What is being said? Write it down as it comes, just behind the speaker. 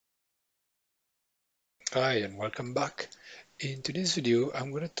Hi and welcome back. In today's video,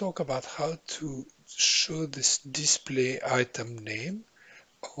 I'm going to talk about how to show this display item name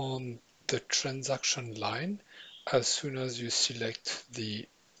on the transaction line as soon as you select the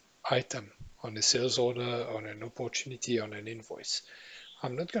item on a sales order, on an opportunity, on an invoice.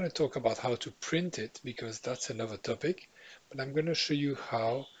 I'm not going to talk about how to print it because that's another topic, but I'm going to show you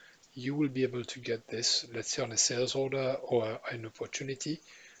how you will be able to get this, let's say on a sales order or an opportunity,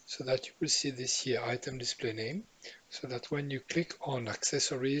 so that you will see this here item display name, so that when you click on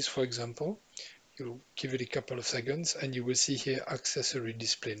accessories, for example, you'll give it a couple of seconds and you will see here accessory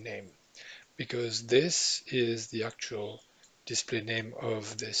display name, because this is the actual display name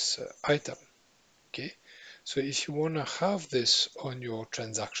of this item. Okay, so if you want to have this on your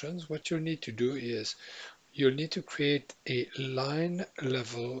transactions, what you'll need to do is you'll need to create a line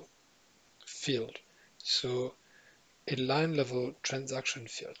level field. So a line level transaction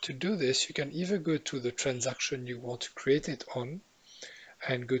field. To do this, you can either go to the transaction you want to create it on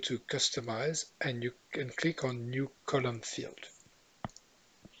and go to customize, and you can click on new column field.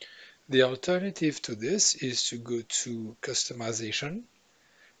 The alternative to this is to go to customization,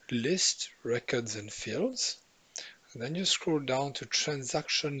 list, records and fields, and then you scroll down to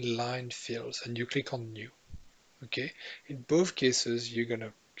transaction line fields and you click on new. Okay, in both cases you're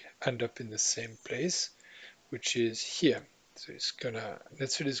gonna end up in the same place, which is here. So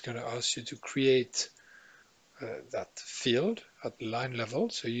NetSuite is gonna ask you to create that field at line level.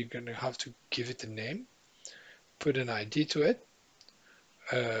 So you're gonna have to give it a name, put an ID to it,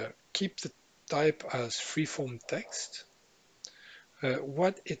 keep the type as freeform text.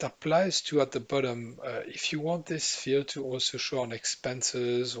 What it applies to at the bottom, if you want this field to also show on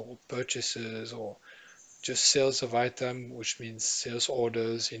expenses or purchases or just sales of item, which means sales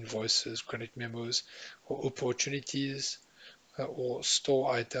orders, invoices, credit memos, or opportunities, or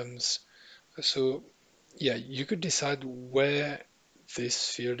store items. So yeah, you could decide where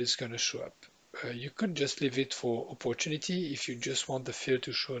this field is going to show up. You could just leave it for opportunity if you just want the field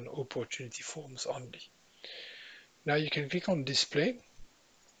to show on opportunity forms only. Now you can click on display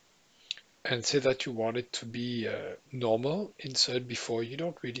and say that you want it to be normal, insert before. You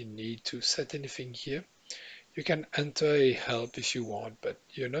don't really need to set anything here. You can enter a help if you want, but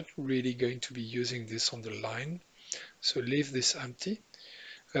you're not really going to be using this on the line, so leave this empty.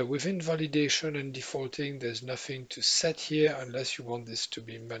 Within validation and defaulting, there's nothing to set here unless you want this to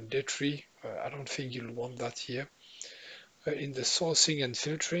be mandatory. I don't think you'll want that here. In the sourcing and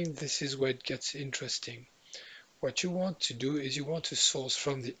filtering, this is where it gets interesting. What you want to do is you want to source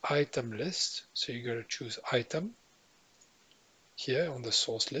from the item list. So you're going to choose item here on the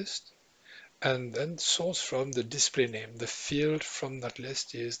source list, and then source from the display name. The field from that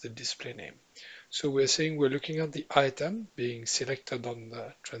list is the display name. So we're saying we're looking at the item being selected on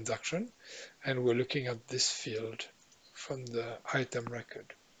the transaction, and we're looking at this field from the item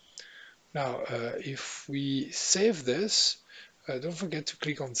record. Now, if we save this, don't forget to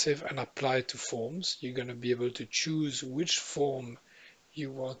click on Save and Apply to Forms. You're going to be able to choose which form you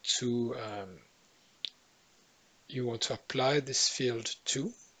want to apply this field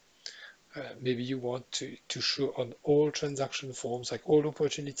to. Maybe you want to show on all transaction forms, like all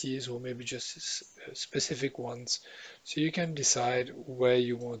opportunities, or maybe just specific ones. So you can decide where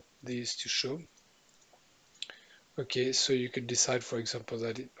you want these to show. Okay, so you could decide, for example,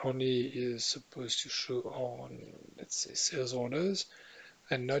 that it only is supposed to show on, let's say, sales orders,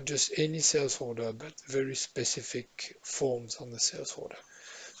 and not just any sales order, but very specific forms on the sales order.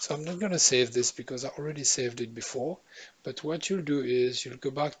 So I'm not going to save this because I already saved it before, but what you'll do is you'll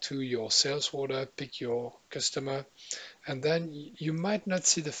go back to your sales order, pick your customer, and then you might not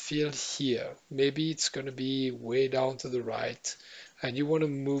see the field here. Maybe it's going to be way down to the right, and you want to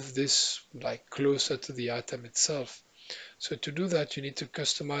move this like closer to the item itself. So to do that, you need to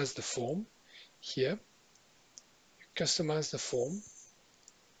customize the form here. You customize the form,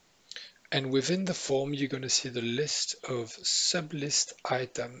 and within the form, you're going to see the list of sublist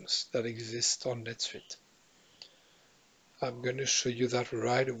items that exist on NetSuite. I'm going to show you that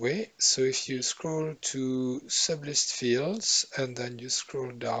right away. So if you scroll to sublist fields and then you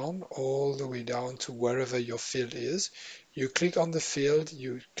scroll down all the way down to wherever your field is, you click on the field,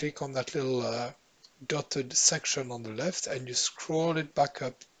 you click on that little dotted section on the left, and you scroll it back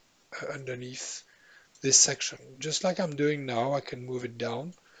up underneath this section. Just like I'm doing now, I can move it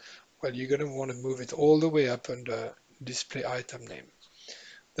down. Well, you're going to want to move it all the way up under display item name.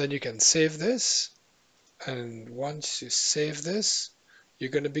 Then you can save this, and once you save this, you're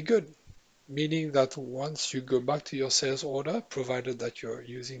going to be good. Meaning that once you go back to your sales order, provided that you're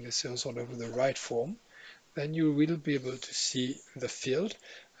using the sales order with the right form, then you will be able to see the field,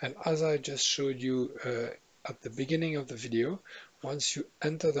 And as I just showed you at the beginning of the video, once you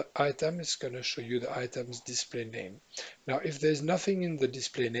enter the item, it's going to show you the item's display name. Now, if there's nothing in the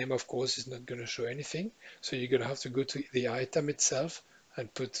display name, of course, it's not going to show anything. So you're going to have to go to the item itself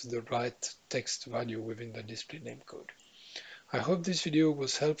and put the right text value within the display name code. I hope this video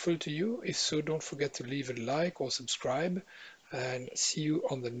was helpful to you. If so, don't forget to leave a like or subscribe, and see you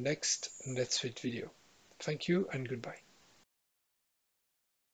on the next NetSuite video. Thank you and goodbye.